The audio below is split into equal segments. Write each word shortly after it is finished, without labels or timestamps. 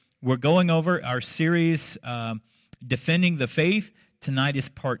We're going over our series, Defending the Faith. Tonight is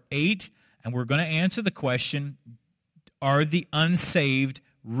part 8, and we're going to answer the question, are the unsaved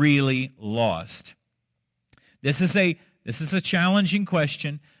really lost? This is a challenging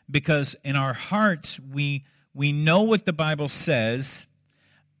question because in our hearts we know what the Bible says,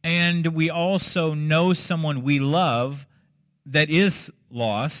 and we also know someone we love that is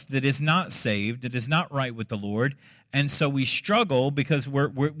lost, that is not saved, that is not right with the Lord, and so we struggle because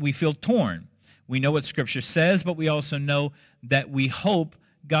we feel torn. We know what Scripture says, but we also know that we hope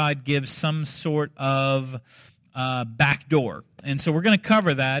God gives some sort of back door. And so we're going to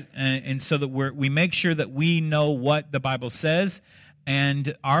cover that, and so that we make sure that we know what the Bible says.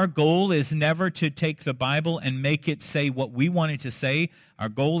 And our goal is never to take the Bible and make it say what we want it to say. Our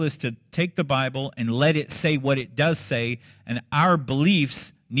goal is to take the Bible and let it say what it does say, and our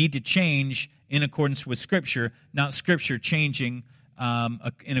beliefs need to change in accordance with Scripture, not Scripture changing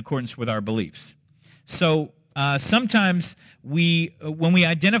in accordance with our beliefs. So sometimes when we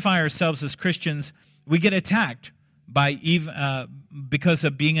identify ourselves as Christians, we get attacked by because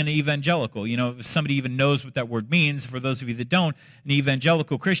of being an evangelical. You know, if somebody even knows what that word means, for those of you that don't, an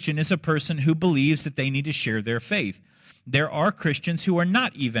evangelical Christian is a person who believes that they need to share their faith. There are Christians who are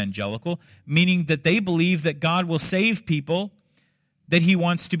not evangelical, meaning that they believe that God will save people, that He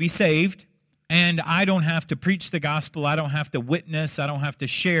wants to be saved, and I don't have to preach the gospel, I don't have to witness, I don't have to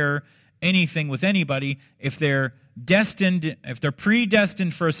share anything with anybody. If they're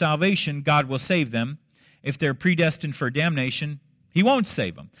predestined for salvation, God will save them. If they're predestined for damnation, He won't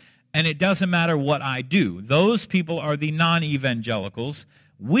save them. And it doesn't matter what I do. Those people are the non-evangelicals.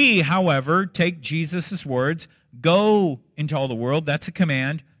 We, however, take Jesus' words, go into all the world. That's a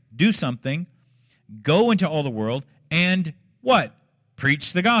command. Do something. Go into all the world and what?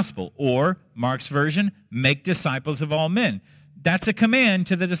 Preach the gospel. Or, Mark's version, make disciples of all men. That's a command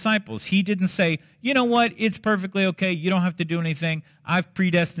to the disciples. He didn't say, you know what, it's perfectly okay. You don't have to do anything. I've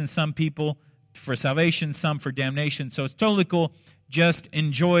predestined some people for salvation, some for damnation. So it's totally cool. Just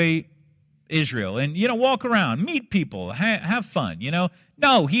enjoy Israel and, walk around, meet people, have fun,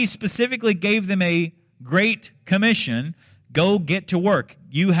 No, He specifically gave them a great commission. Go get to work.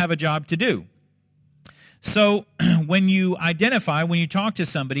 You have a job to do. So when you talk to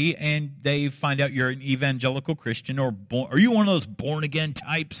somebody and they find out you're an evangelical Christian or are you one of those born-again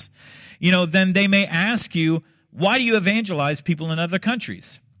types, then they may ask you, why do you evangelize people in other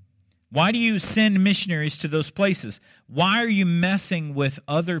countries? Why do you send missionaries to those places? Why are you messing with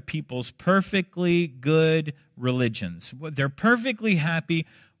other people's perfectly good religions? They're perfectly happy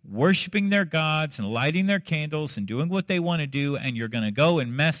worshiping their gods and lighting their candles and doing what they want to do, and you're going to go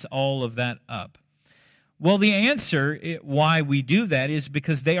and mess all of that up. Well, the answer why we do that is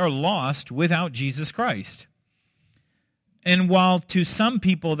because they are lost without Jesus Christ. And while to some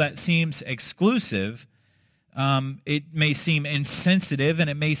people that seems exclusive, it may seem insensitive and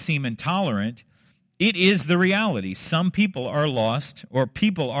it may seem intolerant, it is the reality. Some people are lost, or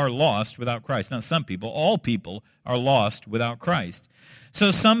people are lost without Christ. Not some people, all people are lost without Christ. So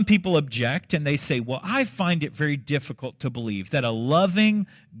some people object and they say, well, I find it very difficult to believe that a loving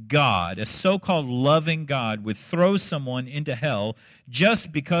God, a so-called loving God, would throw someone into hell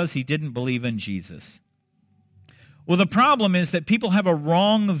just because he didn't believe in Jesus. Well, the problem is that people have a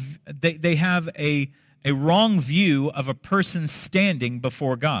wrong view of a person's standing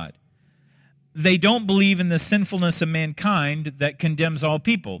before God. They don't believe in the sinfulness of mankind that condemns all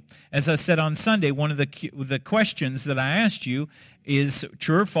people. As I said on Sunday, one of the questions that I asked you is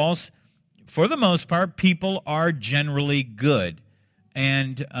true or false. For the most part, people are generally good,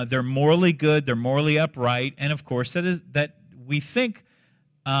 and they're morally good, they're morally upright, and of course that we think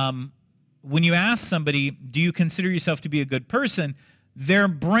when you ask somebody, do you consider yourself to be a good person, their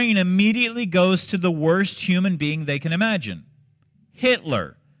brain immediately goes to the worst human being they can imagine,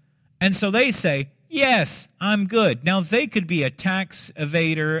 Hitler. And so they say, yes, I'm good. Now, they could be a tax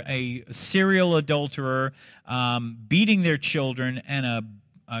evader, a serial adulterer, beating their children, and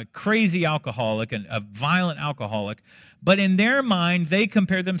a crazy alcoholic, and a violent alcoholic. But in their mind, they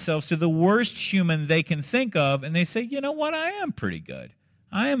compare themselves to the worst human they can think of, and they say, you know what, I am pretty good.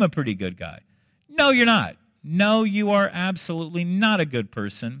 I am a pretty good guy. No, you're not. No, you are absolutely not a good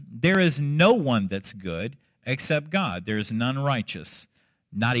person. There is no one that's good except God. There is none righteous.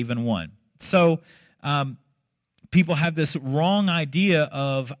 Not even one. So people have this wrong idea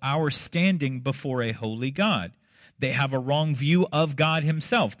of our standing before a holy God. They have a wrong view of God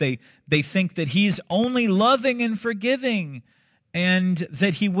himself. They think that he's only loving and forgiving and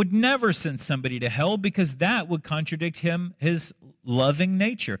that he would never send somebody to hell because that would contradict his loving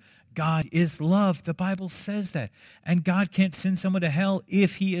nature. God is love. The Bible says that. And God can't send someone to hell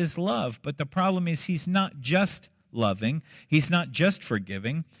if he is love. But the problem is he's not just loving. He's not just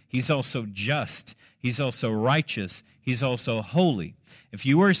forgiving. He's also just. He's also righteous. He's also holy. If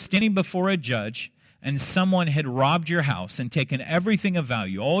you were standing before a judge and someone had robbed your house and taken everything of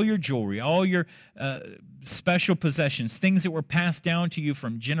value, all your jewelry, all your special possessions, things that were passed down to you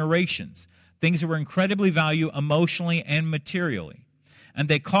from generations, things that were incredibly valuable emotionally and materially, and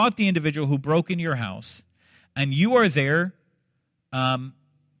they caught the individual who broke into your house, and you are there, and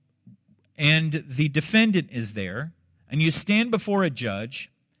the defendant is there, and you stand before a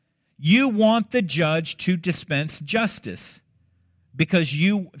judge, you want the judge to dispense justice because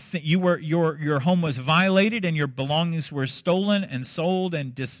your home was violated and your belongings were stolen and sold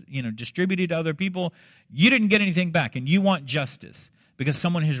and distributed to other people. You didn't get anything back, and you want justice because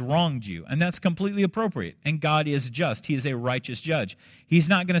someone has wronged you, and that's completely appropriate. And God is just. He is a righteous judge. He's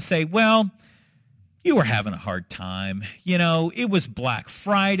not going to say, well, you were having a hard time. It was Black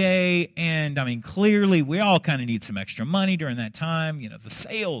Friday, and clearly we all kind of need some extra money during that time, the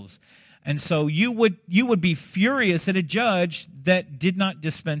sales. And so you would be furious at a judge that did not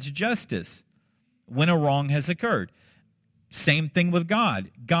dispense justice when a wrong has occurred. Same thing with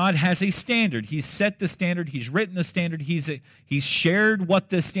God. God has a standard. He's set the standard. He's written the standard. He's shared what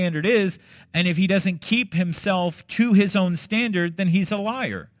the standard is. And if he doesn't keep himself to his own standard, then he's a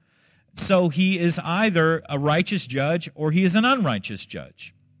liar. So he is either a righteous judge or he is an unrighteous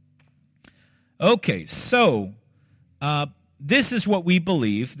judge. Okay, so this is what we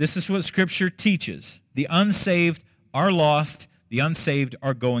believe. This is what Scripture teaches. The unsaved are lost. The unsaved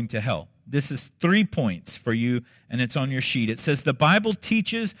are going to hell. This is 3 points for you, and it's on your sheet. It says, the Bible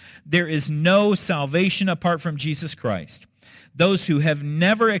teaches there is no salvation apart from Jesus Christ. Those who have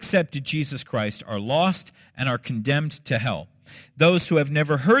never accepted Jesus Christ are lost and are condemned to hell. Those who have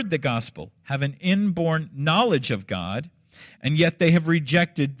never heard the gospel have an inborn knowledge of God, and yet they have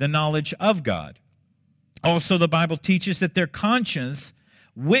rejected the knowledge of God. Also, the Bible teaches that their conscience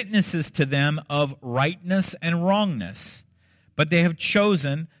witnesses to them of rightness and wrongness, but they have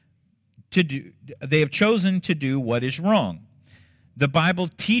chosen to do what is wrong. The Bible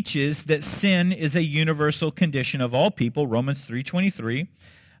teaches that sin is a universal condition of all people, Romans 3:23.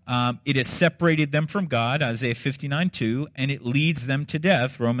 It has separated them from God, Isaiah 59:2, and it leads them to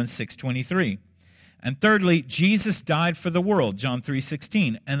death, Romans 6:23. And thirdly, Jesus died for the world, John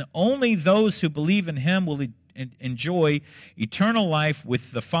 3:16, and only those who believe in him will enjoy eternal life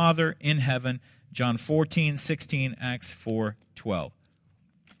with the Father in heaven, John 14:16, Acts 4:12.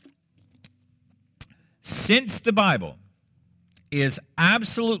 Since the Bible is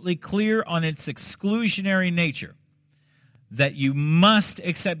absolutely clear on its exclusionary nature, that you must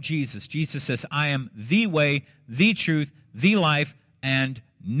accept Jesus. Jesus says, I am the way, the truth, the life, and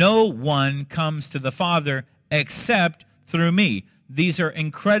no one comes to the Father except through me. These are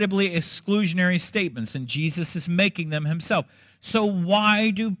incredibly exclusionary statements, and Jesus is making them himself. So why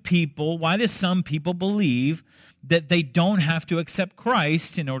do some people believe that they don't have to accept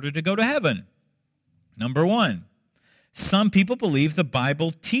Christ in order to go to heaven? Number one, some people believe the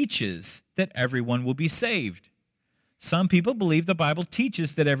Bible teaches that everyone will be saved. Some people believe the Bible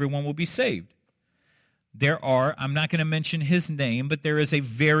teaches that everyone will be saved. I'm not going to mention his name, but there is a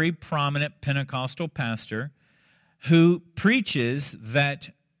very prominent Pentecostal pastor who preaches that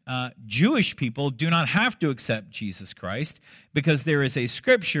Jewish people do not have to accept Jesus Christ because there is a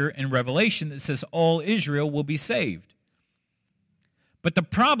scripture in Revelation that says all Israel will be saved. But the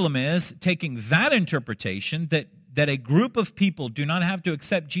problem is taking that interpretation that a group of people do not have to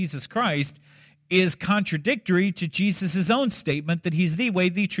accept Jesus Christ is contradictory to Jesus' own statement that he's the way,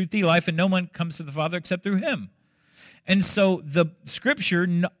 the truth, the life, and no one comes to the Father except through him. And so the scripture,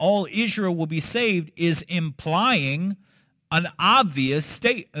 all Israel will be saved, is implying an obvious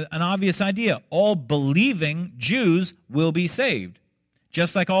idea. All believing Jews will be saved,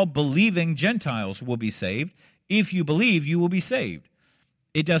 just like all believing Gentiles will be saved. If you believe, you will be saved.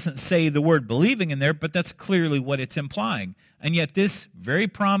 It doesn't say the word believing in there, but that's clearly what it's implying. And yet this very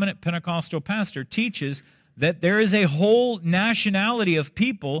prominent Pentecostal pastor teaches that there is a whole nationality of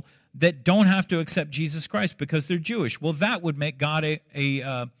people that don't have to accept Jesus Christ because they're Jewish. Well, that would make God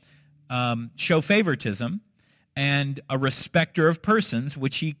show favoritism and a respecter of persons,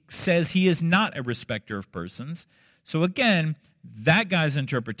 which he says he is not a respecter of persons. So again, that guy's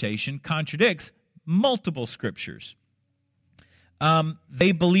interpretation contradicts multiple scriptures.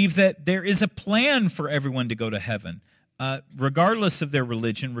 They believe that there is a plan for everyone to go to heaven, regardless of their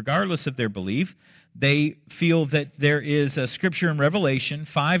religion, regardless of their belief. They feel that there is a scripture in Revelation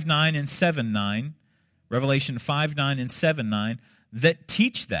 5:9 and 7:9, Revelation 5:9 and 7:9, that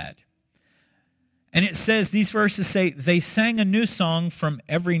teach that. And it says, these verses say, they sang a new song from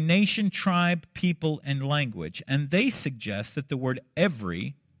every nation, tribe, people, and language. And they suggest that the word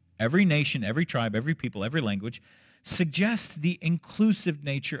every nation, every tribe, every people, every language, suggests the inclusive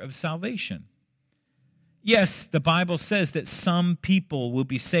nature of salvation. Yes, the Bible says that some people will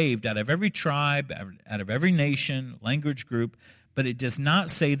be saved out of every tribe, out of every nation, language group, but it does not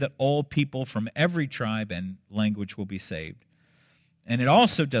say that all people from every tribe and language will be saved. And it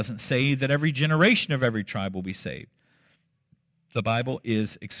also doesn't say that every generation of every tribe will be saved. The Bible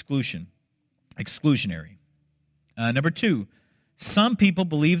is exclusionary. Number 2, some people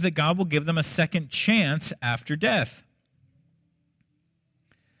believe that God will give them a second chance after death.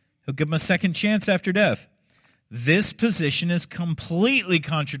 He'll give them a second chance after death. This position is completely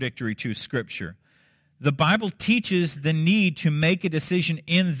contradictory to Scripture. The Bible teaches the need to make a decision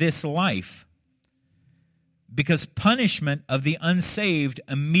in this life, because punishment of the unsaved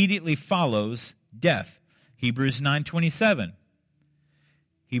immediately follows death. Hebrews 9:27.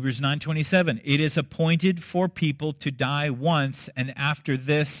 Hebrews 9:27. It is appointed for people to die once, and after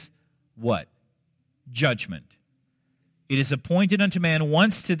this, what? Judgment. It is appointed unto man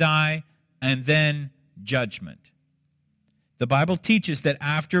once to die, and then judgment. The Bible teaches that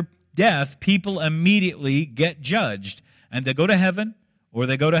after death, people immediately get judged, and they go to heaven or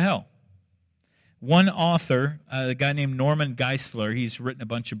they go to hell. One author, a guy named Norman Geisler, he's written a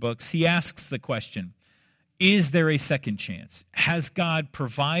bunch of books, he asks the question, is there a second chance? Has God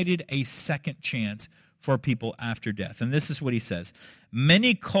provided a second chance for people after death? And this is what he says.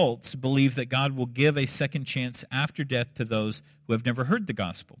 Many cults believe that God will give a second chance after death to those who have never heard the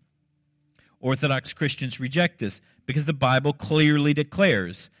gospel. Orthodox Christians reject this because the Bible clearly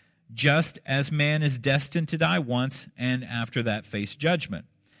declares, just as man is destined to die once and after that face judgment.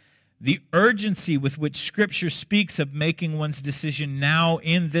 The urgency with which Scripture speaks of making one's decision now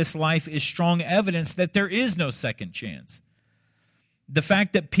in this life is strong evidence that there is no second chance. The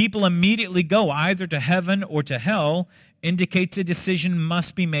fact that people immediately go either to heaven or to hell indicates a decision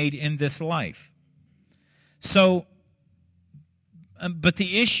must be made in this life. So, but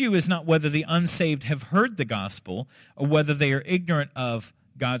the issue is not whether the unsaved have heard the gospel or whether they are ignorant of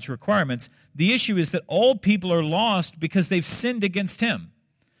God's requirements. The issue is that all people are lost because they've sinned against Him.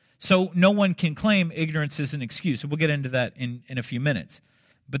 So no one can claim ignorance is an excuse. We'll get into that in a few minutes.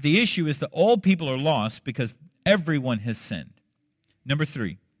 But the issue is that all people are lost because everyone has sinned. Number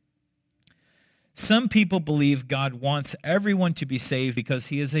 3, some people believe God wants everyone to be saved because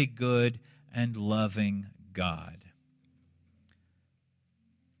He is a good and loving God.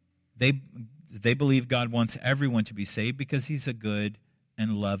 They believe God wants everyone to be saved because He's a good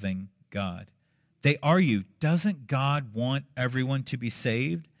and loving God. They argue, doesn't God want everyone to be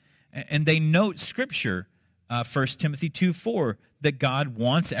saved? And they note Scripture, 1 Timothy 2:4, that God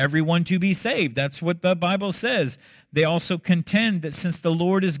wants everyone to be saved. That's what the Bible says. They also contend that since the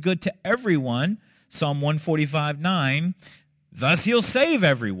Lord is good to everyone, Psalm 145:9, thus He'll save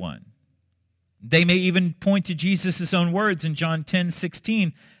everyone. They may even point to Jesus' own words in John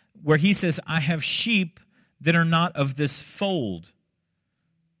 10:16, where He says, I have sheep that are not of this fold.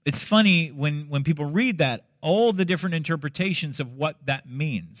 It's funny when people read that, all the different interpretations of what that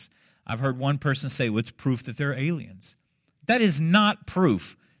means. I've heard one person say, well, it's proof that they're aliens. That is not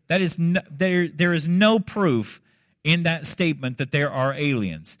proof. That is there is no proof in that statement that there are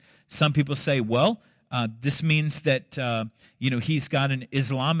aliens. Some people say, well, this means that He's got an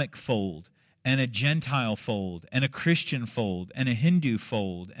Islamic fold and a Gentile fold and a Christian fold and a Hindu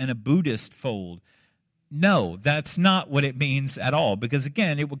fold and a Buddhist fold. No, that's not what it means at all, because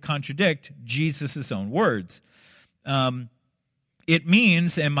again, it would contradict Jesus' own words. It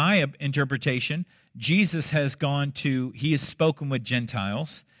means, in my interpretation, Jesus has He has spoken with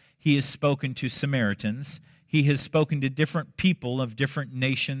Gentiles, He has spoken to Samaritans, He has spoken to different people of different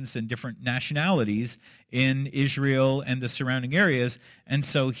nations and different nationalities in Israel and the surrounding areas, and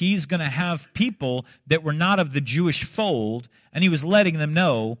so He's going to have people that were not of the Jewish fold, and He was letting them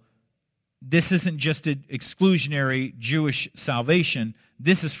know, this isn't just an exclusionary Jewish salvation.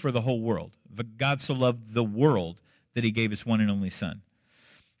 This is for the whole world. God so loved the world that He gave His one and only Son.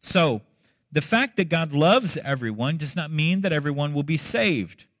 So, the fact that God loves everyone does not mean that everyone will be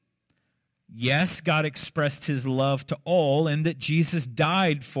saved. Yes, God expressed His love to all and that Jesus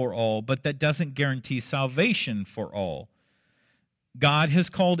died for all, but that doesn't guarantee salvation for all. God has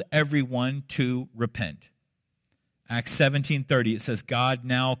called everyone to repent. Acts 17:30, it says, God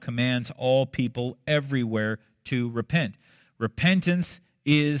now commands all people everywhere to repent. Repentance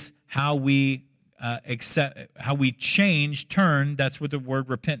is how we turn. That's what the word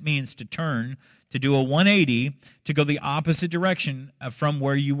repent means, to turn, to do a 180, to go the opposite direction from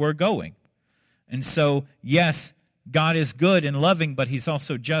where you were going. And so, yes, God is good and loving, but he's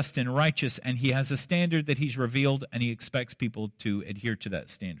also just and righteous, and he has a standard that he's revealed, and he expects people to adhere to that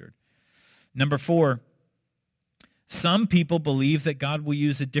standard. Number 4, some people believe that God will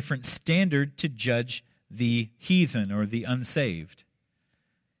use a different standard to judge the heathen or the unsaved.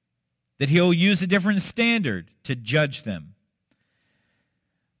 That he'll use a different standard to judge them.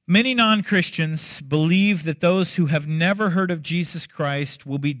 Many non-Christians believe that those who have never heard of Jesus Christ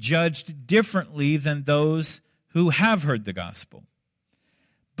will be judged differently than those who have heard the gospel.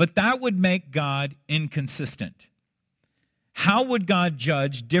 But that would make God inconsistent. How would God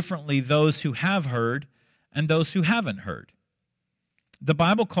judge differently those who have heard and those who haven't heard? The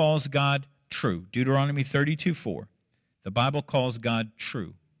Bible calls God true. Deuteronomy 32:4. The Bible calls God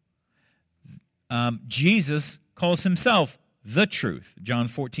true. Jesus calls himself the truth. John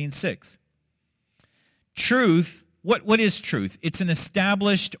 14:6. Truth, what is truth? It's an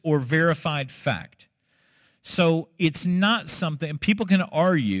established or verified fact. So it's not something, and people can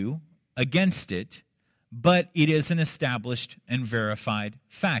argue against it, but it is an established and verified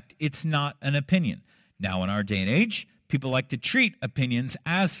fact. It's not an opinion. Now, in our day and age, people like to treat opinions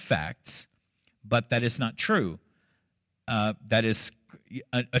as facts, but that is not true. That is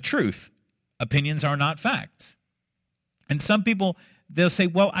a truth. Opinions are not facts. And some people, they'll say,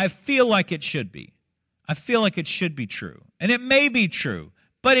 well, I feel like it should be. I feel like it should be true. And it may be true,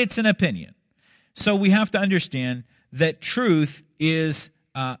 but it's an opinion. So we have to understand that truth is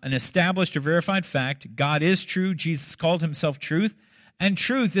an established or verified fact. God is true. Jesus called himself truth. And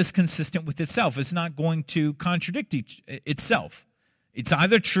truth is consistent with itself. It's not going to contradict itself. It's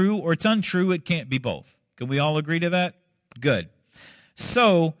either true or it's untrue. It can't be both. Can we all agree to that? Good.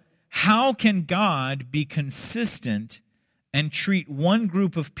 So how can God be consistent and treat one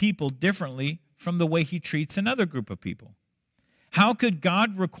group of people differently from the way he treats another group of people? How could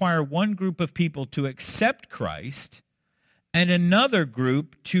God require one group of people to accept Christ and another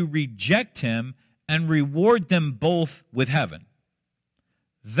group to reject him and reward them both with heaven?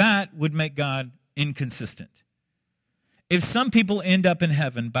 That would make God inconsistent. If some people end up in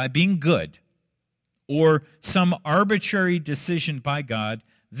heaven by being good or some arbitrary decision by God,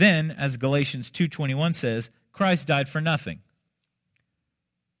 then, as Galatians 2:21 says, Christ died for nothing.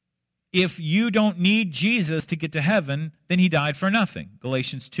 If you don't need Jesus to get to heaven, then he died for nothing.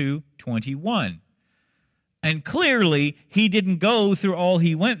 Galatians 2:21. And clearly, he didn't go through all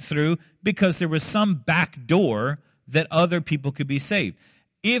he went through because there was some back door that other people could be saved.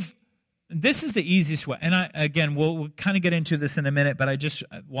 If this is the easiest way, and we'll kind of get into this in a minute, but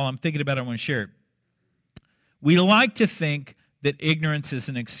while I'm thinking about it, I want to share it. We like to think that ignorance is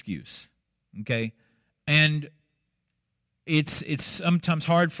an excuse, okay? And it's sometimes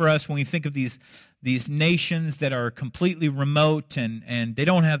hard for us when we think of these nations that are completely remote and they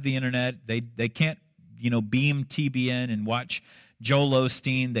don't have the internet. They can't beam TBN and watch Joel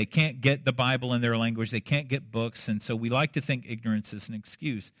Osteen. They can't get the Bible in their language. They can't get books, and so we like to think ignorance is an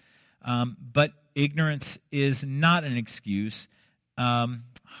excuse. But ignorance is not an excuse. I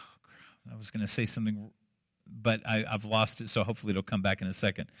was going to say something, but I've lost it, so hopefully it'll come back in a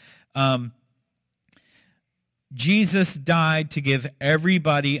second. Jesus died to give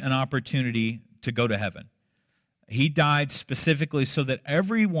everybody an opportunity to go to heaven. He died specifically so that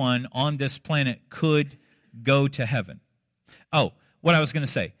everyone on this planet could go to heaven. Oh, what I was going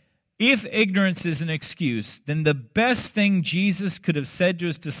to say. If ignorance is an excuse, then the best thing Jesus could have said to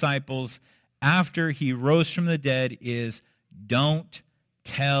his disciples after he rose from the dead is, don't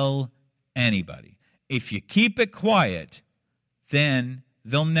tell anybody. If you keep it quiet, then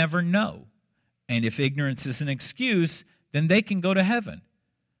they'll never know. And if ignorance is an excuse, then they can go to heaven.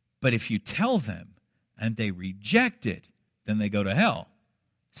 But if you tell them and they reject it, then they go to hell.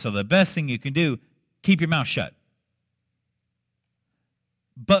 So the best thing you can do, keep your mouth shut.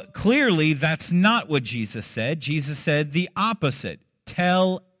 But clearly, that's not what Jesus said. Jesus said the opposite.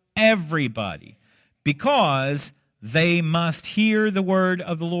 Tell everybody, because they must hear the word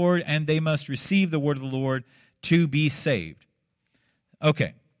of the Lord and they must receive the word of the Lord to be saved.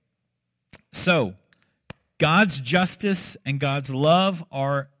 Okay, so God's justice and God's love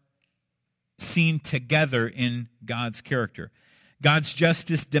are seen together in God's character. God's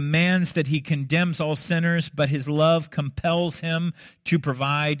justice demands that he condemns all sinners, but his love compels him to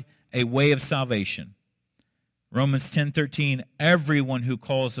provide a way of salvation. Romans 10:13, everyone who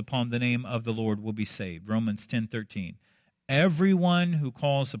calls upon the name of the Lord will be saved. Romans 10:13, everyone who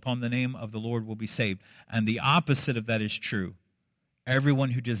calls upon the name of the Lord will be saved. And the opposite of that is true.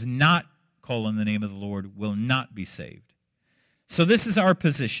 Everyone who does not call on the name of the Lord will not be saved. So this is our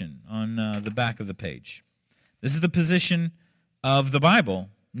position on the back of the page. This is the position of the Bible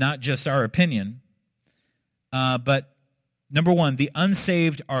not just our opinion. But number one, the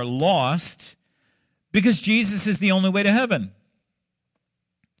unsaved are lost because Jesus is the only way to heaven.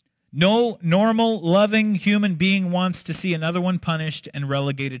 No normal, loving human being wants to see another one punished and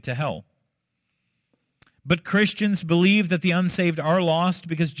relegated to hell. But Christians believe that the unsaved are lost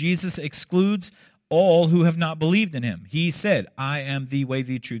because Jesus excludes all who have not believed in him. He said, I am the way,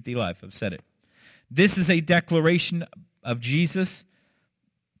 the truth, the life. I've said it. This is a declaration of Jesus,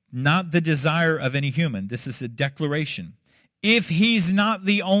 not the desire of any human. This is a declaration. If he's not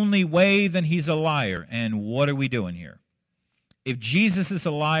the only way, then he's a liar. And what are we doing here? If Jesus is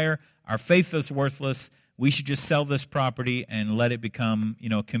a liar, our faith is worthless. We should just sell this property and let it become,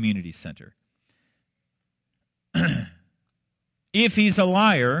 a community center. If he's a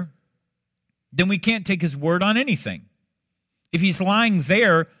liar, then we can't take his word on anything. If he's lying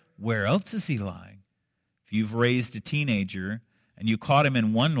there, where else is he lying? If you've raised a teenager and you caught him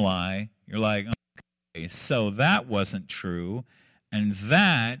in one lie, you're like, okay, so that wasn't true, and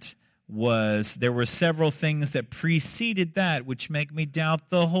there were several things that preceded that which make me doubt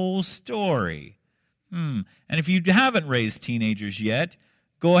the whole story. And if you haven't raised teenagers yet,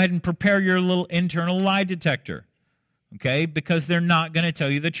 go ahead and prepare your little internal lie detector, okay? Because they're not going to tell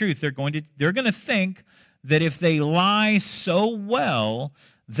you the truth. They're going to think that if they lie so well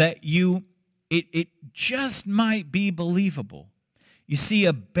that it just might be believable. You see,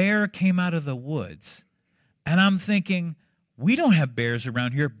 a bear came out of the woods, and I'm thinking, we don't have bears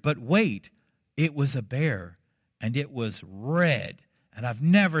around here, but wait, it was a bear, and it was red, and I've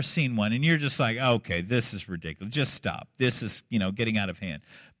never seen one. And you're just like, okay, this is ridiculous. Just stop. This is, getting out of hand.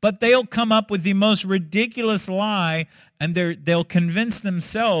 But they'll come up with the most ridiculous lie, and they'll convince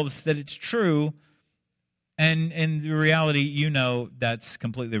themselves that it's true, and in the reality, that's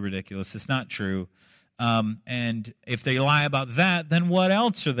completely ridiculous. It's not true. And if they lie about that, then what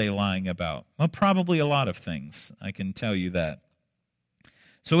else are they lying about? Well, probably a lot of things. I can tell you that.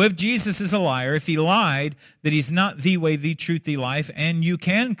 So if Jesus is a liar, if he lied that he's not the way, the truth, the life, and you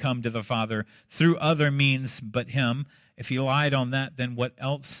can come to the Father through other means but him, if he lied on that, then what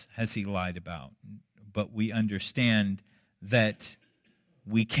else has he lied about? But we understand that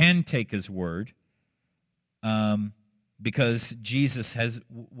we can take his word, because Jesus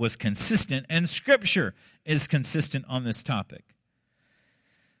was consistent, and Scripture is consistent on this topic.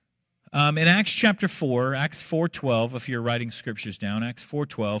 In Acts chapter 4, Acts 4:12, if you're writing Scriptures down, Acts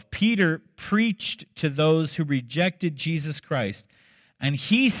 4:12, Peter preached to those who rejected Jesus Christ, and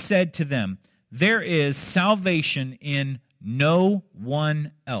he said to them, there is salvation in no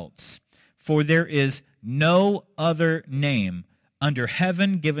one else, for there is no other name under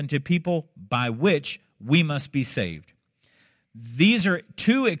heaven given to people by which we must be saved. These are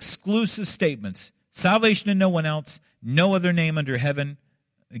two exclusive statements. Salvation in no one else, no other name under heaven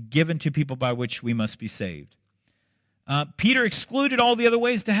given to people by which we must be saved. Peter excluded all the other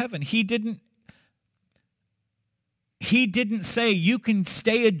ways to heaven. He didn't say you can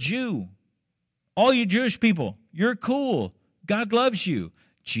stay a Jew. All you Jewish people, you're cool. God loves you.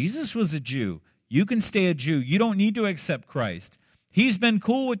 Jesus was a Jew. You can stay a Jew. You don't need to accept Christ. He's been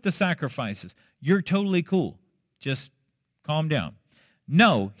cool with the sacrifices. You're totally cool. Just calm down.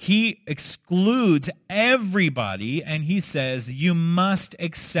 No, he excludes everybody, and he says you must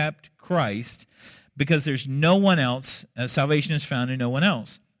accept Christ because there's no one else. Salvation is found in no one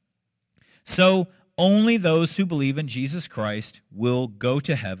else. So only those who believe in Jesus Christ will go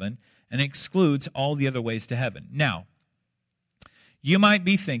to heaven, and excludes all the other ways to heaven. Now, you might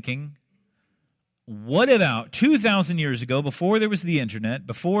be thinking, what about 2,000 years ago, before there was the internet,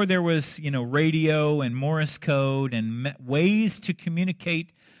 before there was, radio and Morse code and ways to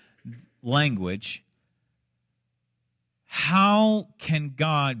communicate language, how can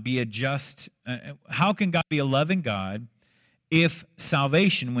God be how can God be a loving God if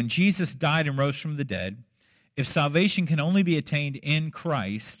salvation, when Jesus died and rose from the dead, if salvation can only be attained in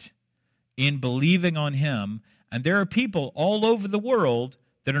Christ, in believing on him, and there are people all over the world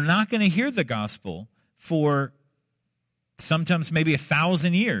that are not going to hear the gospel for sometimes maybe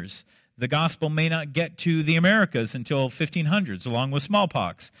 1,000 years. The gospel may not get to the Americas until 1500s, along with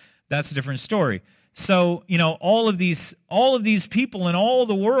smallpox. That's a different story. So, all of these people in all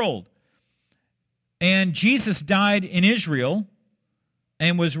the world. And Jesus died in Israel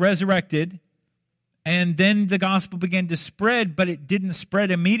and was resurrected. And then the gospel began to spread, but it didn't spread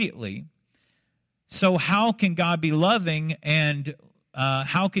immediately. So how can God be loving, and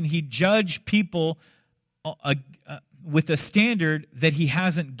how can he judge people with a standard that he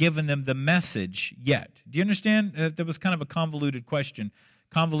hasn't given them the message yet? Do you understand? That was kind of a convoluted question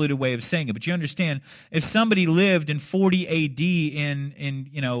convoluted way of saying it. But you understand, if somebody lived in 40 A.D.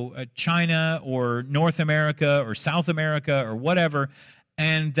 in China or North America or South America or whatever,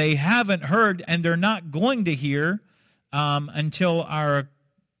 and they haven't heard, and they're not going to hear until our,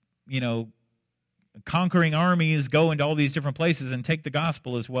 conquering armies go into all these different places and take the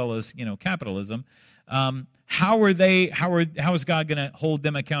gospel as well as, capitalism. How is God going to hold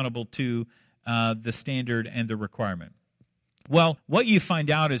them accountable to the standard and the requirement? Well, what you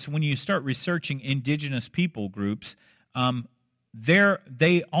find out is when you start researching indigenous people groups,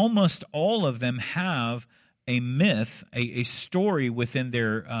 they almost all of them have a myth, a story within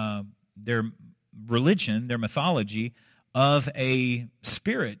their religion, their mythology, of a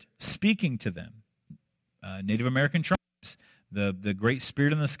spirit speaking to them. Native American tribes, the great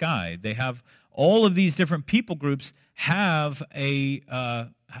spirit in the sky. They have all of these different people groups have I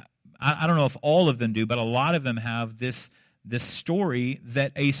don't know if all of them do, but a lot of them have this story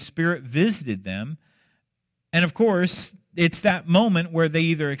that a spirit visited them. And of course, it's that moment where they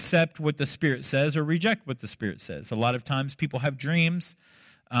either accept what the Spirit says or reject what the Spirit says. A lot of times people have dreams,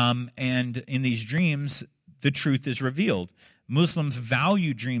 and in these dreams, the truth is revealed. Muslims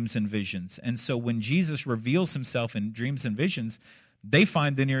value dreams and visions, and so when Jesus reveals himself in dreams and visions, they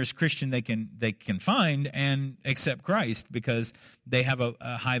find the nearest Christian they can find and accept Christ because they have a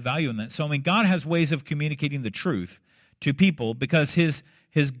high value in that. So, God has ways of communicating the truth to people because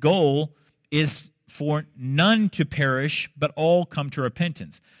his goal is for none to perish, but all come to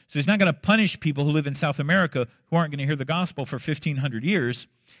repentance. So he's not going to punish people who live in South America who aren't going to hear the gospel for 1,500 years.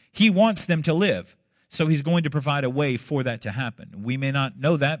 He wants them to live. So he's going to provide a way for that to happen. We may not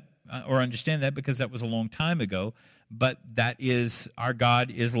know that or understand that because that was a long time ago, but that is, our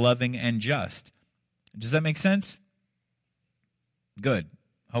God is loving and just. Does that make sense? Good.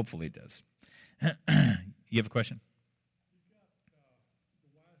 Hopefully it does. You have a question?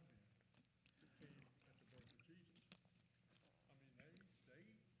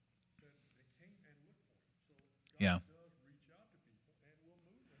 Yeah.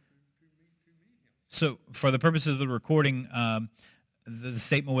 So for the purposes of the recording, the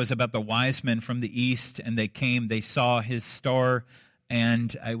statement was about the wise men from the east, and they came, they saw his star,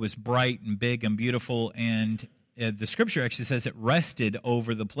 and it was bright and big and beautiful, and the scripture actually says it rested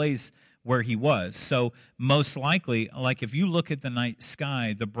over the place where he was. So most likely, like if you look at the night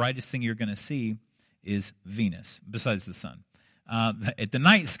sky, the brightest thing you're going to see is Venus, besides the sun. At the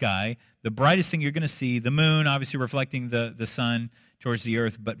night sky, the brightest thing you're going to see, the moon, obviously reflecting the sun towards the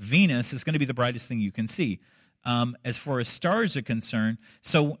earth, but Venus is going to be the brightest thing you can see. As far as stars are concerned,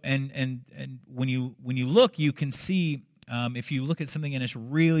 so and when you look, you can see, if you look at something and it's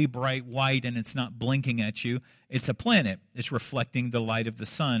really bright white and it's not blinking at you, it's a planet. It's reflecting the light of the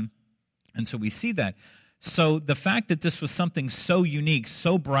sun, and so we see that. So the fact that this was something so unique,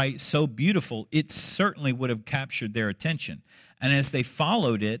 so bright, so beautiful, it certainly would have captured their attention. And as they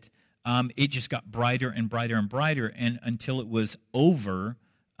followed it, it just got brighter and brighter and brighter, and until it was over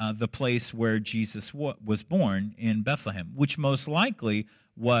the place where Jesus was born in Bethlehem, which most likely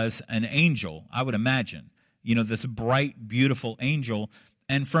was an angel, I would imagine. This bright, beautiful angel.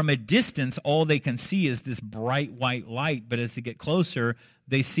 And from a distance, all they can see is this bright white light. But as they get closer,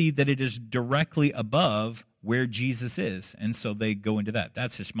 they see that it is directly above where Jesus is. And so they go into that.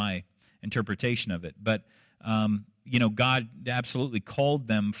 That's just my interpretation of it. But God absolutely called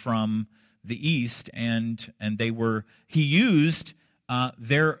them from the east, and he used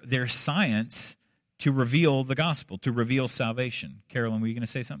their science to reveal the gospel, to reveal salvation. Carolyn, were you going to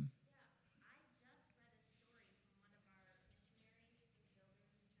say something?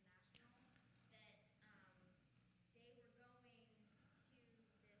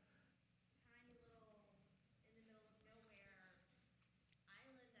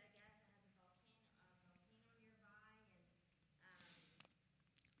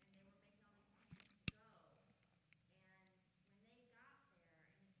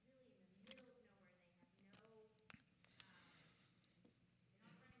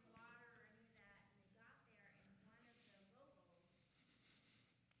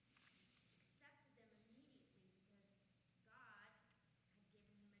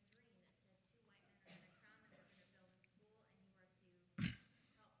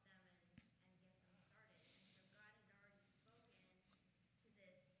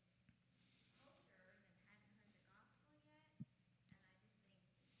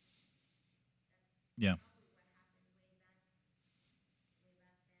 Yeah.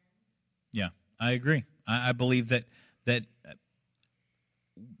 Yeah, I agree. I believe that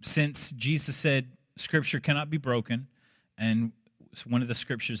since Jesus said Scripture cannot be broken, and one of the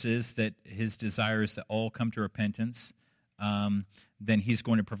Scriptures is that his desire is that all come to repentance, then he's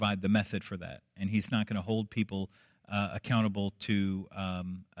going to provide the method for that. And he's not going to hold people accountable to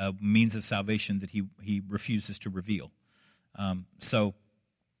a means of salvation that he refuses to reveal. All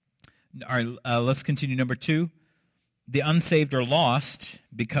right, let's continue. Number 2, the unsaved are lost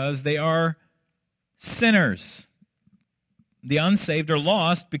because they are sinners. The unsaved are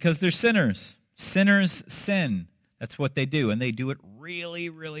lost because they're sinners. Sinners sin. That's what they do, and they do it really,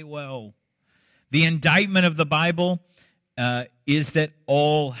 really well. The indictment of the Bible is that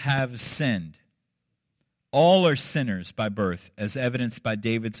all have sinned. All are sinners by birth, as evidenced by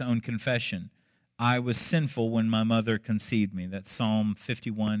David's own confession. I was sinful when my mother conceived me. That's Psalm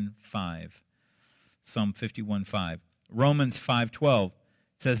 51:5. Psalm 51:5. Romans 5:12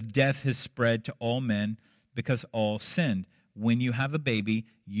 says, death has spread to all men because all sinned. When you have a baby,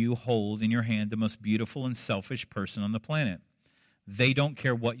 you hold in your hand the most beautiful and selfish person on the planet. They don't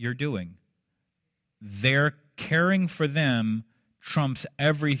care what you're doing. Their caring for them trumps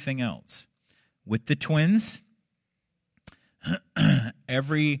everything else. With the twins,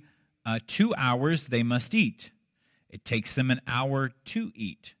 every 2 hours they must eat. It takes them an hour to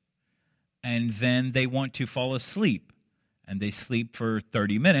eat. And then they want to fall asleep. And they sleep for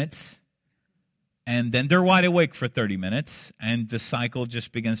 30 minutes. And then they're wide awake for 30 minutes. And the cycle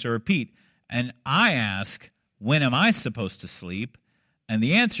just begins to repeat. And I ask, when am I supposed to sleep? And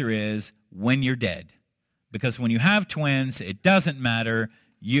the answer is, when you're dead. Because when you have twins, it doesn't matter.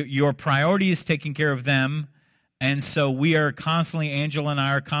 Your priority is taking care of them. And so we are constantly, Angela and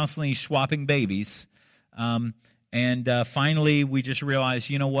I are constantly swapping babies. Finally, we just realized,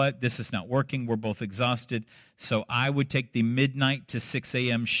 you know what? This is not working. We're both exhausted. So I would take the midnight to 6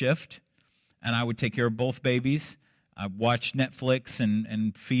 a.m. shift, and I would take care of both babies. I'd watch Netflix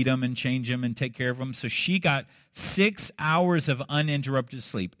and feed them and change them and take care of them. So she got 6 hours of uninterrupted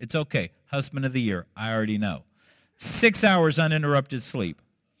sleep. It's okay. Husband of the year, I already know. 6 hours uninterrupted sleep.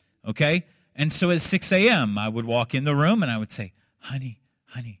 Okay? And so at 6 a.m., I would walk in the room and I would say, honey,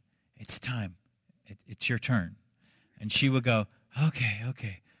 it's time. It's your turn. And she would go,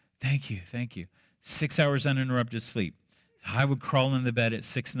 okay, thank you. 6 hours uninterrupted sleep. I would crawl in the bed at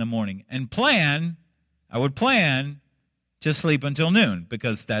 6 in the morning and I would plan to sleep until noon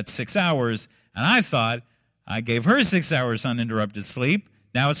because that's 6 hours. And I thought I gave her 6 hours uninterrupted sleep.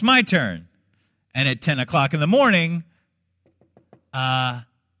 Now it's my turn. And at 10 o'clock in the morning, I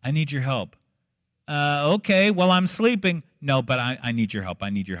need your help. Okay, well, I'm sleeping. No, but I need your help. I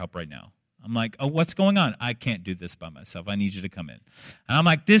need your help right now. I'm like, oh, what's going on? I can't do this by myself. I need you to come in. And I'm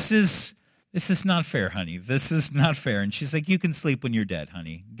like, this is not fair, honey. This is not fair. And she's like, you can sleep when you're dead,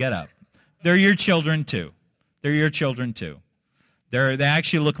 honey. Get up. They're your children, too. They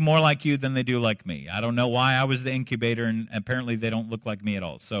actually look more like you than they do like me. I don't know why I was the incubator, and apparently they don't look like me at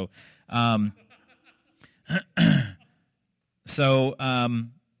all. So,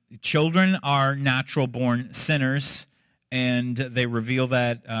 children are natural-born sinners, and they reveal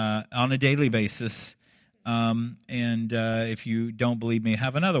that on a daily basis. If you don't believe me,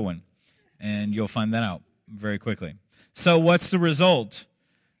 have another one, and you'll find that out very quickly. So what's the result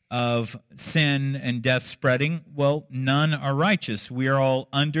of sin and death spreading? Well, none are righteous. We are all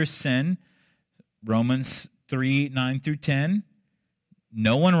under sin. Romans 3:9-10.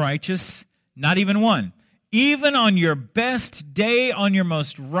 No one righteous, not even one. Even on your best day, on your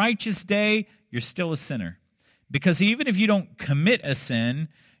most righteous day, you're still a sinner. Because even if you don't commit a sin,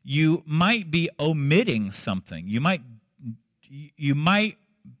 you might be omitting something. You might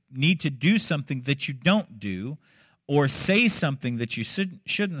need to do something that you don't do, or say something that you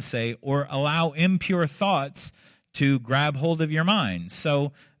shouldn't say, or allow impure thoughts to grab hold of your mind.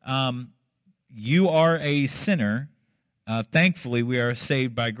 So you are a sinner. Thankfully, we are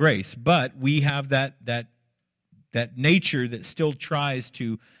saved by grace. But we have that nature that still tries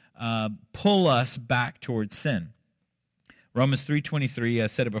to pull us back towards sin. Romans 3:23, I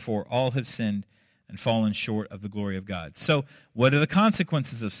said it before, all have sinned and fallen short of the glory of God. So what are the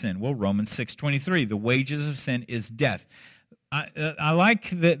consequences of sin? Well, Romans 6:23, the wages of sin is death. I like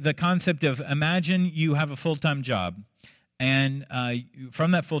the concept of, imagine you have a full-time job, and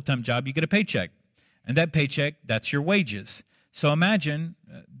from that full-time job, you get a paycheck. And that paycheck, that's your wages. So imagine,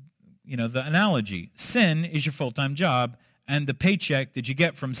 the analogy. Sin is your full-time job, and the paycheck that you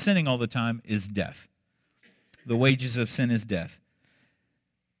get from sinning all the time is death. The wages of sin is death.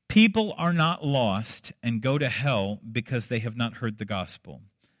 People are not lost and go to hell because they have not heard the gospel.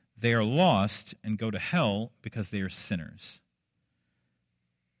 They are lost and go to hell because they are sinners.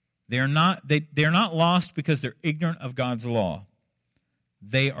 They are not lost because they're ignorant of God's law.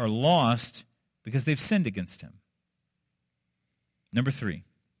 They are lost because they've sinned against him. Number 3.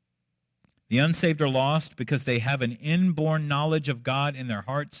 The unsaved are lost because they have an inborn knowledge of God in their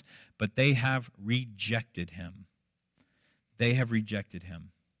hearts, but they have rejected him. They have rejected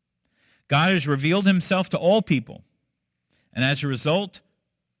him. God has revealed himself to all people, and as a result,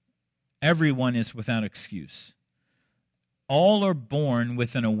 everyone is without excuse. All are born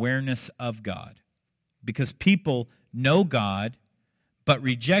with an awareness of God. Because people know God, but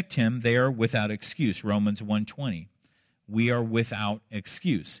reject him, they are without excuse. Romans 1:20. We are without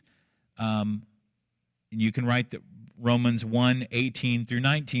excuse. And you can write the Romans 1:18 through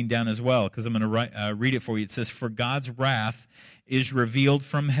 19 down as well, because I'm going to read it for you. It says, "For God's wrath is revealed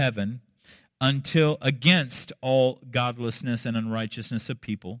from heaven against all godlessness and unrighteousness of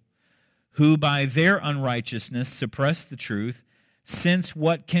people, who by their unrighteousness suppress the truth, since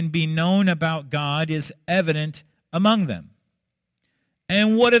what can be known about God is evident among them."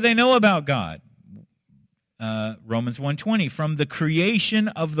 And what do they know about God? Romans 1:20, "From the creation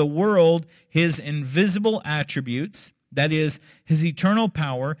of the world, his invisible attributes, that is, his eternal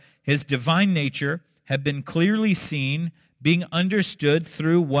power, his divine nature, have been clearly seen, being understood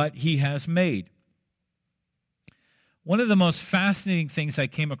through what he has made." One of the most fascinating things I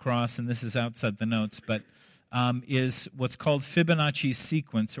came across, and this is outside the notes, but is what's called Fibonacci's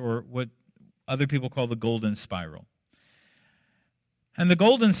sequence, or what other people call the golden spiral. And the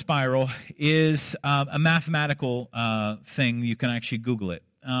golden spiral is a mathematical thing. You can actually Google it.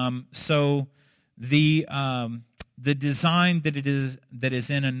 So the design that is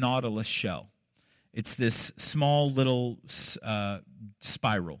in a nautilus shell, it's this small little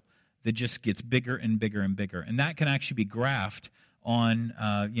spiral that just gets bigger and bigger and bigger, and that can actually be graphed on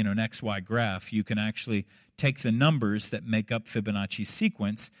an XY graph. You can actually take the numbers that make up Fibonacci's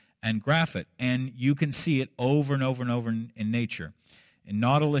sequence and graph it, and you can see it over and over and over in nature. In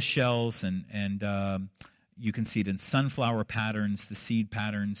nautilus shells, and you can see it in sunflower patterns, the seed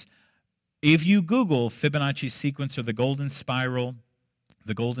patterns. If you Google Fibonacci's sequence or the golden spiral,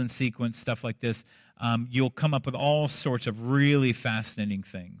 the golden sequence, stuff like this, you'll come up with all sorts of really fascinating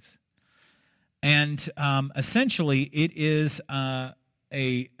things. And essentially, it is an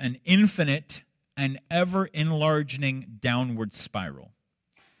infinite and ever-enlarging downward spiral.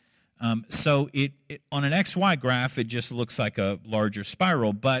 So it on an XY graph, it just looks like a larger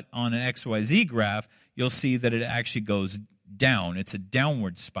spiral, but on an XYZ graph, you'll see that it actually goes down. It's a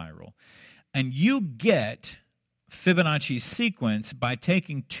downward spiral. And you get Fibonacci's sequence by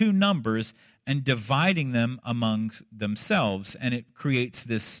taking two numbers and dividing them among themselves, and it creates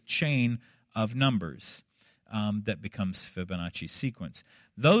this chain of numbers that becomes Fibonacci's sequence.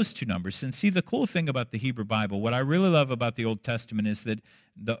 Those two numbers, and see, the cool thing about the Hebrew Bible, what I really love about the Old Testament is that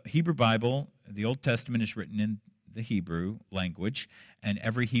the Hebrew Bible, the Old Testament is written in the Hebrew language, and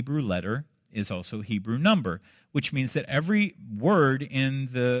every Hebrew letter is also a Hebrew number, which means that every word in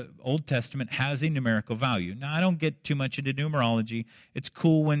the Old Testament has a numerical value. Now, I don't get too much into numerology. It's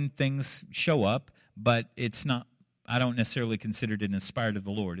cool when things show up, but it's not, I don't necessarily consider it inspired of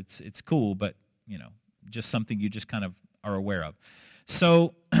the Lord. It's cool, but, just something you just kind of are aware of.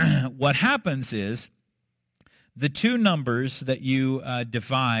 So what happens is the two numbers that you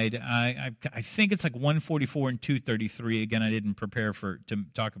divide, I think it's like 144 and 233. Again, I didn't prepare to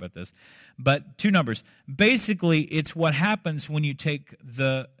talk about this. But two numbers. Basically, it's what happens when you take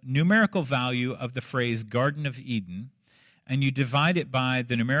the numerical value of the phrase Garden of Eden and you divide it by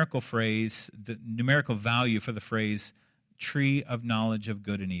the numerical value for the phrase Tree of Knowledge of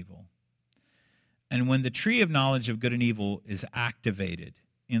Good and Evil. And when the tree of knowledge of good and evil is activated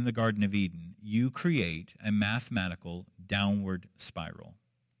in the Garden of Eden, you create a mathematical downward spiral.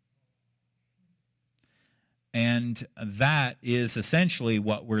 And that is essentially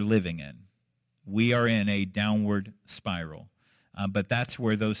what we're living in. We are in a downward spiral. But that's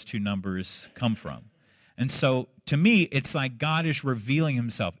where those two numbers come from. And so, to me, it's like God is revealing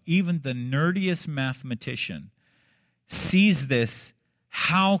himself. Even the nerdiest mathematician sees this.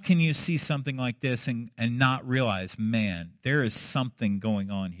 How can you see something like this and not realize, man, there is something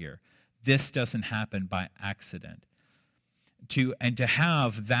going on here? This doesn't happen by accident. To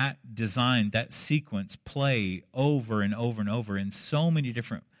have that design, that sequence play over and over and over in so many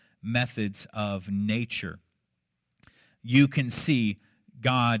different methods of nature, you can see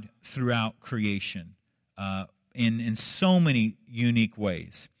God throughout creation in so many unique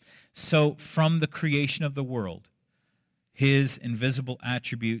ways. So from the creation of the world, his invisible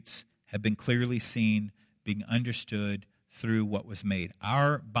attributes have been clearly seen, being understood through what was made.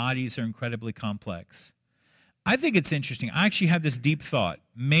 Our bodies are incredibly complex. I think it's interesting. I actually had this deep thought.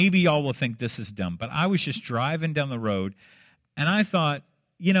 Maybe y'all will think this is dumb, but I was just driving down the road, and I thought,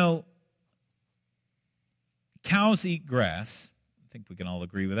 cows eat grass. I think we can all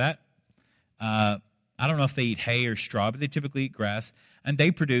agree with that. I don't know if they eat hay or straw, but they typically eat grass, and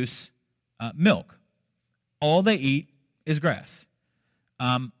they produce milk. All they eat is grass.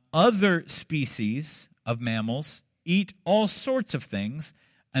 Other species of mammals eat all sorts of things,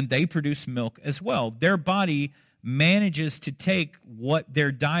 and they produce milk as well. Their body manages to take what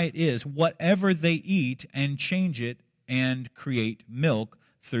their diet is, whatever they eat, and change it and create milk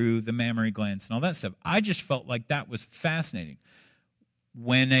through the mammary glands and all that stuff. I just felt like that was fascinating.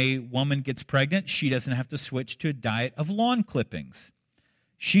 When a woman gets pregnant, she doesn't have to switch to a diet of lawn clippings.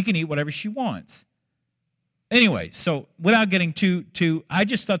 She can eat whatever she wants. Anyway, so without getting too, I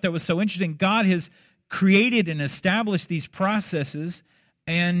just thought that was so interesting. God has created and established these processes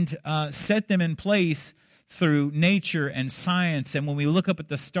and set them in place through nature and science. And when we look up at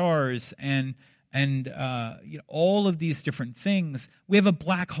the stars and all of these different things, we have a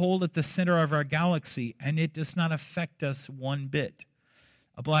black hole at the center of our galaxy, and it does not affect us one bit.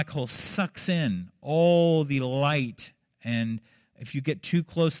 A black hole sucks in all the light, and if you get too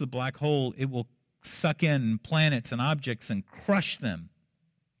close to the black hole, it will suck in planets and objects and crush them.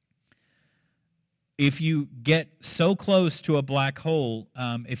 If you get so close to a black hole,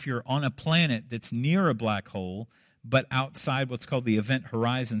 if you're on a planet that's near a black hole, but outside what's called the event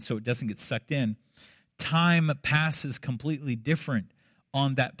horizon, so it doesn't get sucked in, time passes completely different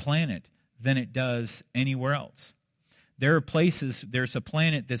on that planet than it does anywhere else. There are places, there's a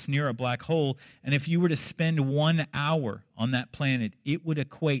planet that's near a black hole, and if you were to spend 1 hour on that planet, it would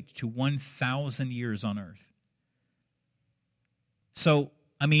equate to 1,000 years on Earth. So,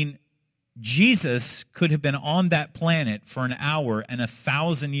 I mean, Jesus could have been on that planet for an hour, and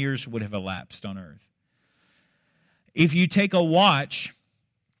 1,000 years would have elapsed on Earth. If you take a watch,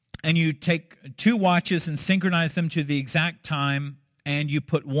 and you take 2 watches and synchronize them to the exact time, and you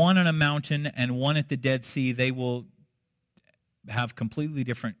put one on a mountain and one at the Dead Sea, they will have completely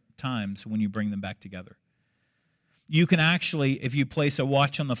different times when you bring them back together. You can actually, if you place a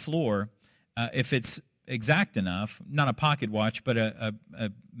watch on the floor, if it's exact enough, not a pocket watch, but a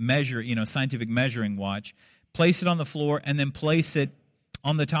measure, scientific measuring watch, place it on the floor and then place it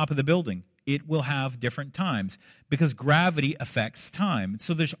on the top of the building. It will have different times because gravity affects time.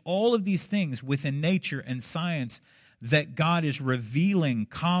 So there's all of these things within nature and science that God is revealing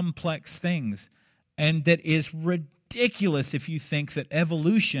complex things, and that is ridiculous if you think that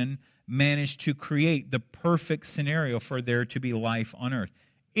evolution managed to create the perfect scenario for there to be life on Earth.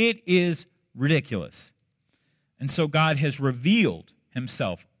 It is ridiculous. And so God has revealed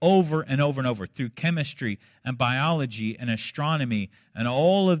himself over and over and over through chemistry and biology and astronomy and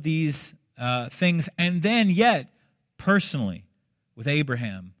all of these things, and then yet personally with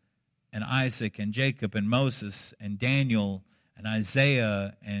Abraham and Isaac and Jacob and Moses and Daniel and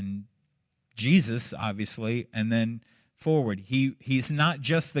Isaiah and Jesus, obviously, and then forward. He's not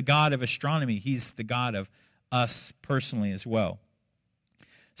just the God of astronomy, he's the God of us personally as well.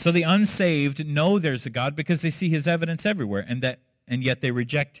 So the unsaved know there's a God because they see his evidence everywhere, and yet they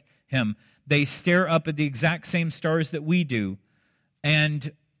reject him. They stare up at the exact same stars that we do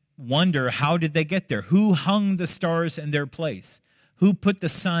and wonder, how did they get there? Who hung the stars in their place? Who put the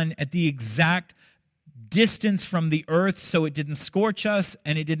sun at the exact distance from the earth so it didn't scorch us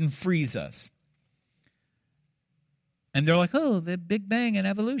and it didn't freeze us? And they're like, oh, the Big Bang and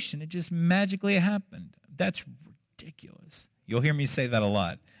evolution, it just magically happened. That's ridiculous. You'll hear me say that a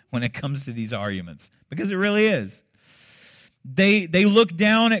lot when it comes to these arguments, because it really is. They look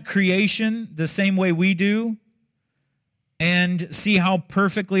down at creation the same way we do and see how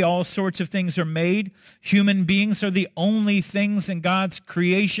perfectly all sorts of things are made. Human beings are the only things in God's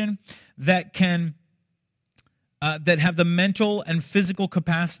creation that can that have the mental and physical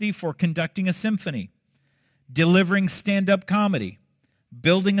capacity for conducting a symphony, delivering stand-up comedy,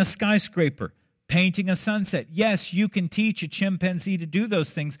 building a skyscraper, painting a sunset. Yes, you can teach a chimpanzee to do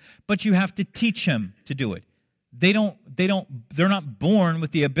those things, but you have to teach him to do it. They're not born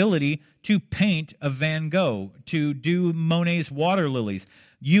with the ability to paint a Van Gogh, to do Monet's water lilies.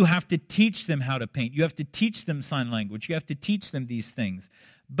 You have to teach them how to paint. You have to teach them sign language. You have to teach them these things.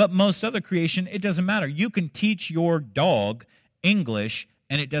 But most other creation, it doesn't matter. You can teach your dog English,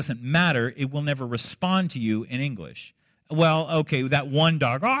 and it doesn't matter. It will never respond to you in English. Well, okay, that one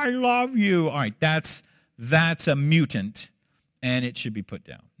dog, I love you. All right, that's a mutant, and it should be put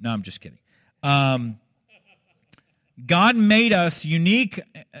down. No, I'm just kidding. God made us unique,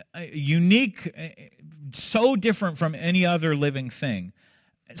 so different from any other living thing.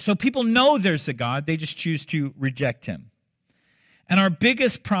 So people know there's a God, they just choose to reject him. And our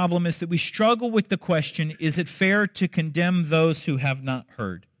biggest problem is that we struggle with the question, is it fair to condemn those who have not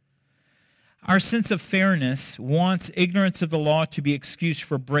heard? Our sense of fairness wants ignorance of the law to be excused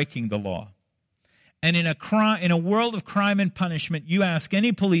for breaking the law. And in a world of crime and punishment, you ask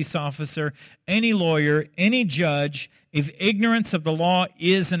any police officer, any lawyer, any judge, if ignorance of the law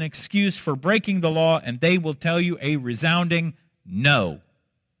is an excuse for breaking the law, and they will tell you a resounding no.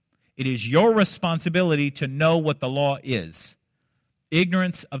 It is your responsibility to know what the law is.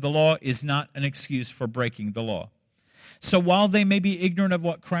 Ignorance of the law is not an excuse for breaking the law. So while they may be ignorant of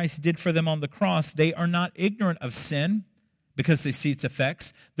what Christ did for them on the cross, they are not ignorant of sin because they see its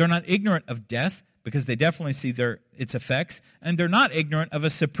effects. They're not ignorant of death because they definitely see its effects. And they're not ignorant of a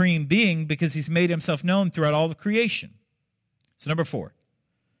supreme being because he's made himself known throughout all of creation. So number 4,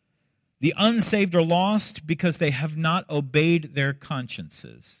 the unsaved are lost because they have not obeyed their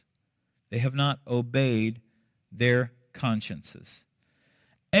consciences. They have not obeyed their consciences.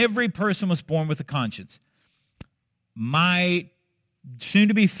 Every person was born with a conscience. My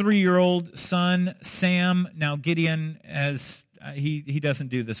soon-to-be 3-year-old son, Sam, now Gideon, he doesn't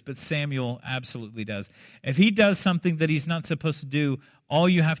do this, but Samuel absolutely does. If he does something that he's not supposed to do, all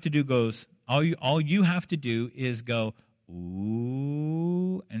you have to do is go,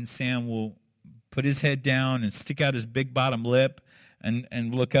 ooh, and Sam will put his head down and stick out his big bottom lip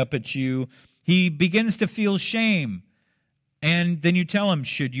and look up at you. He begins to feel shame. And then you tell him,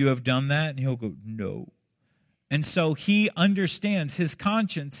 should you have done that? And he'll go, no. And so he understands his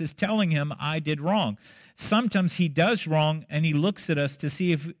conscience is telling him, I did wrong. Sometimes he does wrong, and he looks at us to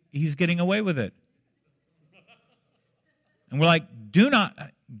see if he's getting away with it. And we're like,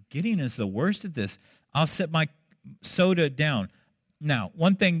 Gideon is the worst at this. I'll set my soda down. Now,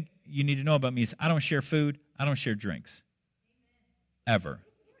 one thing you need to know about me is I don't share food. I don't share drinks. Ever.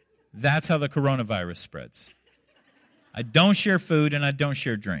 That's how the coronavirus spreads. I don't share food and I don't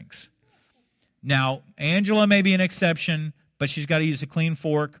share drinks. Now, Angela may be an exception, but she's got to use a clean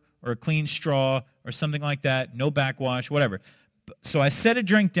fork or a clean straw or something like that, no backwash, whatever. So I set a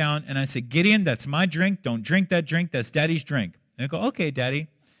drink down and I said, Gideon, that's my drink. Don't drink that drink. That's Daddy's drink. And I go, okay, Daddy.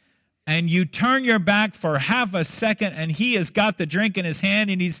 And you turn your back for half a second and he has got the drink in his hand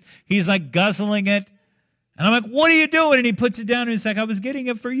and he's like guzzling it. And I'm like, what are you doing? And he puts it down and he's like, I was getting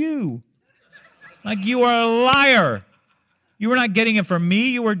it for you. Like, you are a liar. You were not getting it for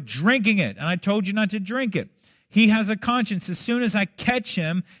me. You were drinking it. And I told you not to drink it. He has a conscience. As soon as I catch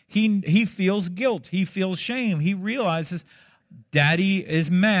him, he feels guilt. He feels shame. He realizes, Daddy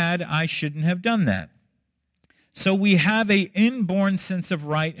is mad. I shouldn't have done that. So we have an inborn sense of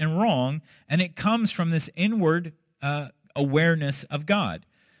right and wrong, and it comes from this inward awareness of God.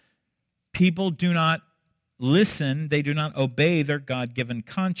 People do not listen. They do not obey their God-given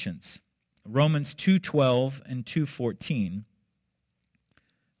conscience. Romans 2:12 and 2:14.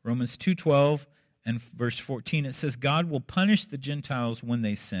 Romans 2:12 and verse 14, it says, God will punish the Gentiles when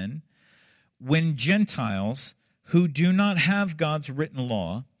they sin. When Gentiles who do not have God's written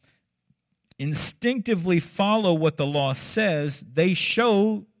law instinctively follow what the law says, they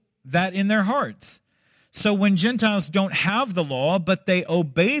show that in their hearts. So when Gentiles don't have the law, but they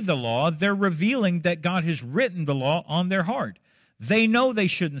obey the law, they're revealing that God has written the law on their heart. They know they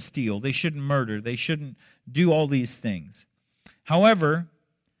shouldn't steal, they shouldn't murder, they shouldn't do all these things. However,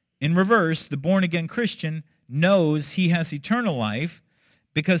 in reverse, the born-again Christian knows he has eternal life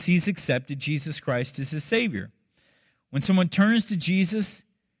because he's accepted Jesus Christ as his Savior. When someone turns to Jesus,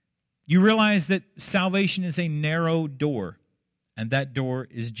 you realize that salvation is a narrow door, and that door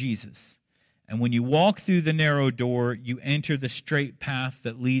is Jesus. And when you walk through the narrow door, you enter the straight path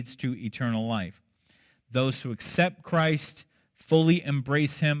that leads to eternal life. Those who accept Christ fully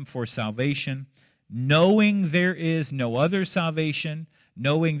embrace him for salvation, knowing there is no other salvation,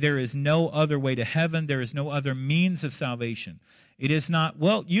 knowing there is no other way to heaven, there is no other means of salvation. It is not,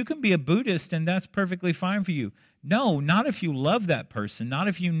 well, you can be a Buddhist and that's perfectly fine for you. No, not if you love that person, not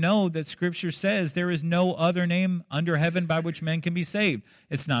if you know that Scripture says there is no other name under heaven by which men can be saved.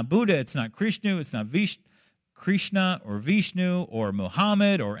 It's not Buddha, it's not Krishna, it's not Krishna or Vishnu or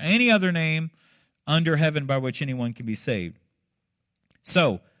Muhammad or any other name under heaven by which anyone can be saved.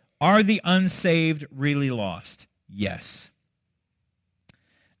 So, are the unsaved really lost? Yes.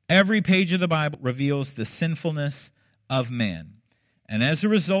 Every page of the Bible reveals the sinfulness of man. And as a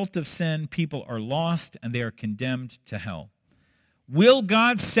result of sin, people are lost and they are condemned to hell. Will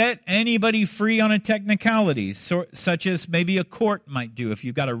God set anybody free on a technicality, such as maybe a court might do if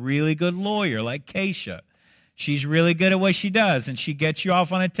you've got a really good lawyer like Keisha? She's really good at what she does and she gets you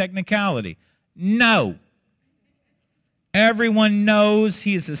off on a technicality. No. Everyone knows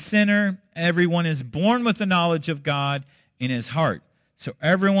he is a sinner. Everyone is born with the knowledge of God in his heart. So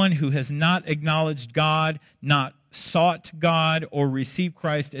everyone who has not acknowledged God, not sought God, or received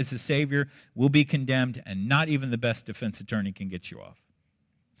Christ as a Savior will be condemned, and not even the best defense attorney can get you off.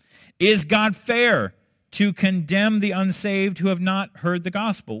 Is God fair to condemn the unsaved who have not heard the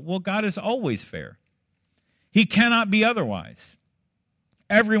gospel? Well, God is always fair. He cannot be otherwise.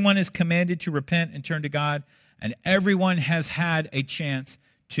 Everyone is commanded to repent and turn to God, and everyone has had a chance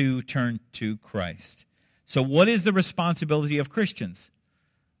to turn to Christ. So what is the responsibility of Christians?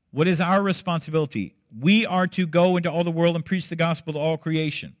 What is our responsibility? We are to go into all the world and preach the gospel to all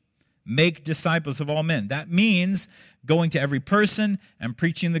creation. Make disciples of all men. That means going to every person and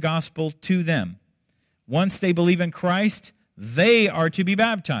preaching the gospel to them. Once they believe in Christ, they are to be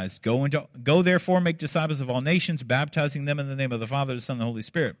baptized. Go therefore, make disciples of all nations, baptizing them in the name of the Father, the Son, and the Holy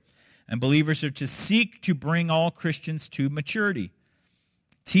Spirit. And believers are to seek to bring all Christians to maturity,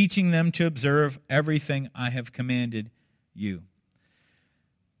 teaching them to observe everything I have commanded you.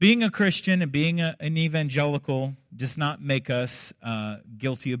 Being a Christian and being an evangelical does not make us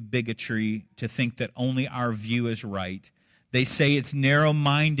guilty of bigotry to think that only our view is right. They say it's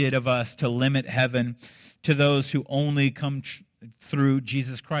narrow-minded of us to limit heaven to those who only come through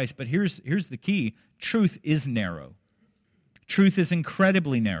Jesus Christ. But here's the key. Truth is narrow. Truth is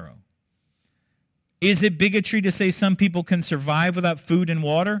incredibly narrow. Is it bigotry to say some people can survive without food and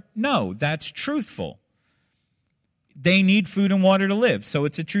water? No, that's truthful. They need food and water to live, so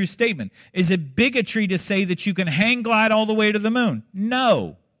it's a true statement. Is it bigotry to say that you can hang glide all the way to the moon?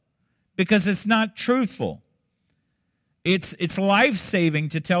 No, because it's not truthful. It's life-saving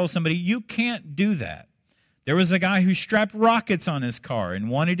to tell somebody, you can't do that. There was a guy who strapped rockets on his car and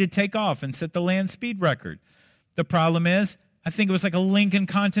wanted to take off and set the land speed record. The problem is, I think it was like a Lincoln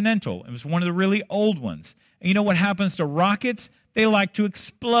Continental. It was one of the really old ones. And you know what happens to rockets? They like to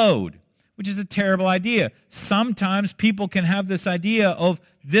explode, which is a terrible idea. Sometimes people can have this idea of,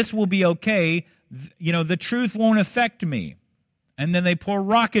 this will be okay, the truth won't affect me. And then they pour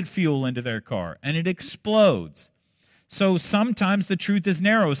rocket fuel into their car, and it explodes. So sometimes the truth is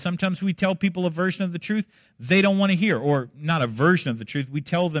narrow. Sometimes we tell people a version of the truth they don't want to hear, or not a version of the truth. We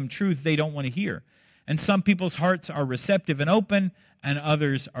tell them truth they don't want to hear. And some people's hearts are receptive and open, and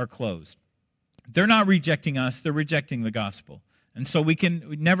others are closed. They're not rejecting us, they're rejecting the gospel. And so we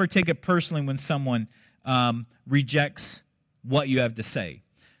never take it personally when someone rejects what you have to say.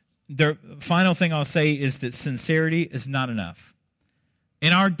 The final thing I'll say is that sincerity is not enough.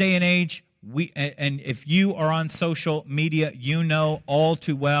 In our day and age, and if you are on social media, you know all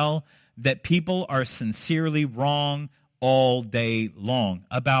too well that people are sincerely wrong all day long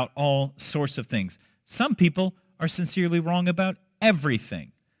about all sorts of things. Some people are sincerely wrong about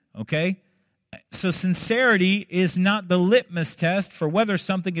everything, okay? So sincerity is not the litmus test for whether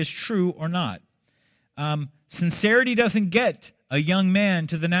something is true or not. Sincerity doesn't get a young man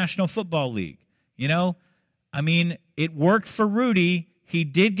to the National Football League. It worked for Rudy. He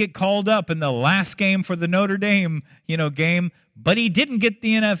did get called up in the last game for the Notre Dame, game, but he didn't get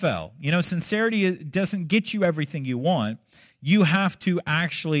the NFL. Sincerity doesn't get you everything you want. You have to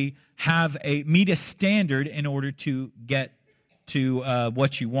actually meet a standard in order to get to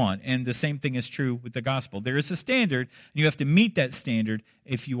what you want. And the same thing is true with the gospel. There is a standard, and you have to meet that standard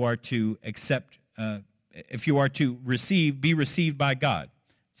if you are to be received by God.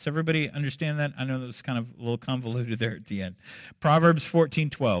 Does everybody understand that? I know that was kind of a little convoluted there at the end. Proverbs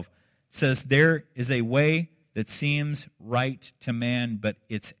 14:12 says, there is a way that seems right to man, but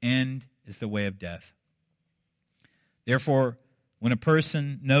its end is the way of death. Therefore, when a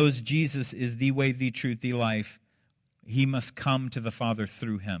person knows Jesus is the way, the truth, the life, he must come to the Father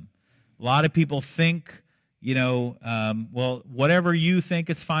through him. A lot of people think, whatever you think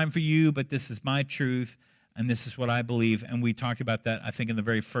is fine for you, but this is my truth, and this is what I believe. And we talked about that, I think, in the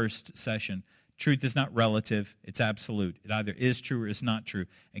very first session. Truth is not relative. It's absolute. It either is true or is not true.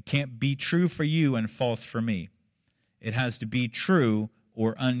 It can't be true for you and false for me. It has to be true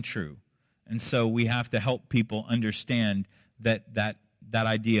or untrue. And so we have to help people understand that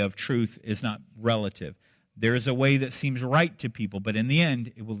idea of truth is not relative. There is a way that seems right to people, but in the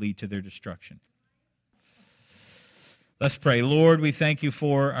end, it will lead to their destruction. Let's pray. Lord, we thank you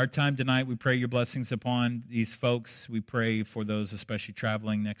for our time tonight. We pray your blessings upon these folks. We pray for those especially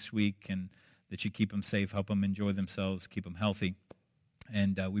traveling next week, and that you keep them safe, help them enjoy themselves, keep them healthy.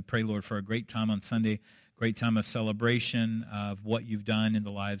 And we pray, Lord, for a great time on Sunday, great time of celebration of what you've done in the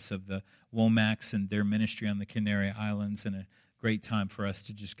lives of the Womacs and their ministry on the Canary Islands, and a great time for us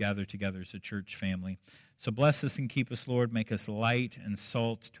to just gather together as a church family. So bless us and keep us, Lord. Make us light and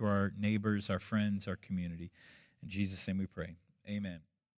salt to our neighbors, our friends, our community. In Jesus' name we pray. Amen.